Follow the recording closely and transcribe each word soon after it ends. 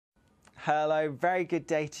Hello, very good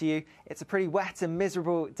day to you. It's a pretty wet and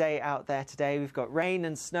miserable day out there today. We've got rain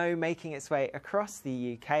and snow making its way across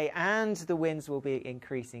the UK, and the winds will be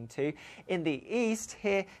increasing too. In the east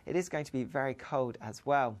here, it is going to be very cold as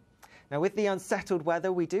well. Now, with the unsettled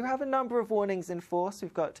weather, we do have a number of warnings in force.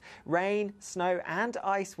 We've got rain, snow and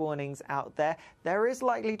ice warnings out there. There is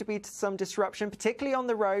likely to be some disruption, particularly on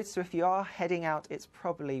the roads, so if you are heading out, it's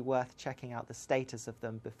probably worth checking out the status of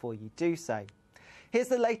them before you do so. Here's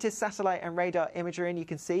the latest satellite and radar imagery, and you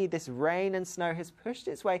can see this rain and snow has pushed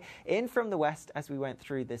its way in from the west as we went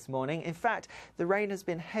through this morning. In fact, the rain has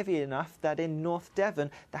been heavy enough that in North Devon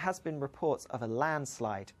there has been reports of a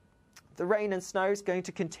landslide. The rain and snow is going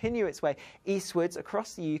to continue its way eastwards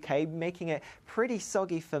across the UK, making it pretty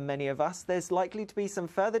soggy for many of us. There's likely to be some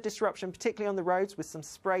further disruption, particularly on the roads, with some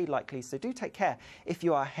spray likely, so do take care if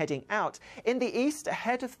you are heading out. In the east,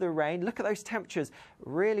 ahead of the rain, look at those temperatures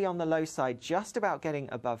really on the low side, just about getting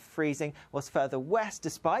above freezing. Whilst further west,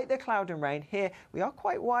 despite the cloud and rain, here we are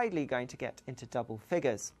quite widely going to get into double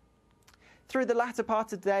figures. Through the latter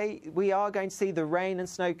part of the day, we are going to see the rain and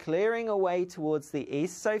snow clearing away towards the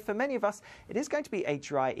east. So for many of us, it is going to be a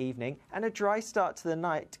dry evening and a dry start to the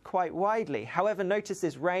night quite widely. However, notice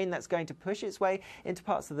this rain that's going to push its way into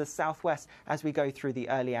parts of the southwest as we go through the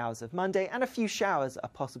early hours of Monday, and a few showers are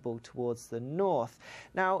possible towards the north.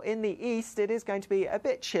 Now, in the east, it is going to be a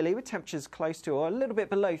bit chilly with temperatures close to or a little bit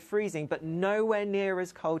below freezing, but nowhere near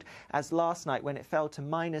as cold as last night when it fell to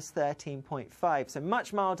 -13.5. So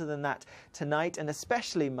much milder than that tonight, and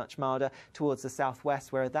especially much milder towards the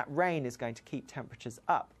southwest, where that rain is going to keep temperatures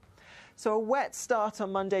up. So a wet start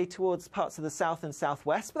on Monday towards parts of the south and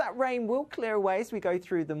southwest, but that rain will clear away as we go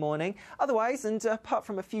through the morning. Otherwise, and apart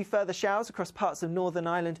from a few further showers across parts of Northern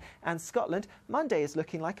Ireland and Scotland, Monday is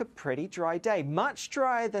looking like a pretty dry day. Much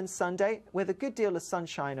drier than Sunday, with a good deal of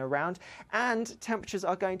sunshine around, and temperatures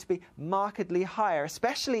are going to be markedly higher,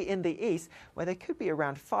 especially in the east, where they could be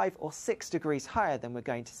around 5 or 6 degrees higher than we're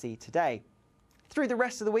going to see today. Through the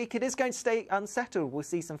rest of the week, it is going to stay unsettled. We'll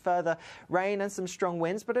see some further rain and some strong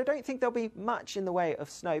winds, but I don't think there'll be much in the way of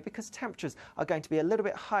snow because temperatures are going to be a little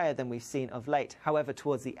bit higher than we've seen of late. However,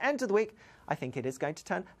 towards the end of the week, I think it is going to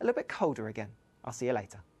turn a little bit colder again. I'll see you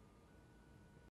later.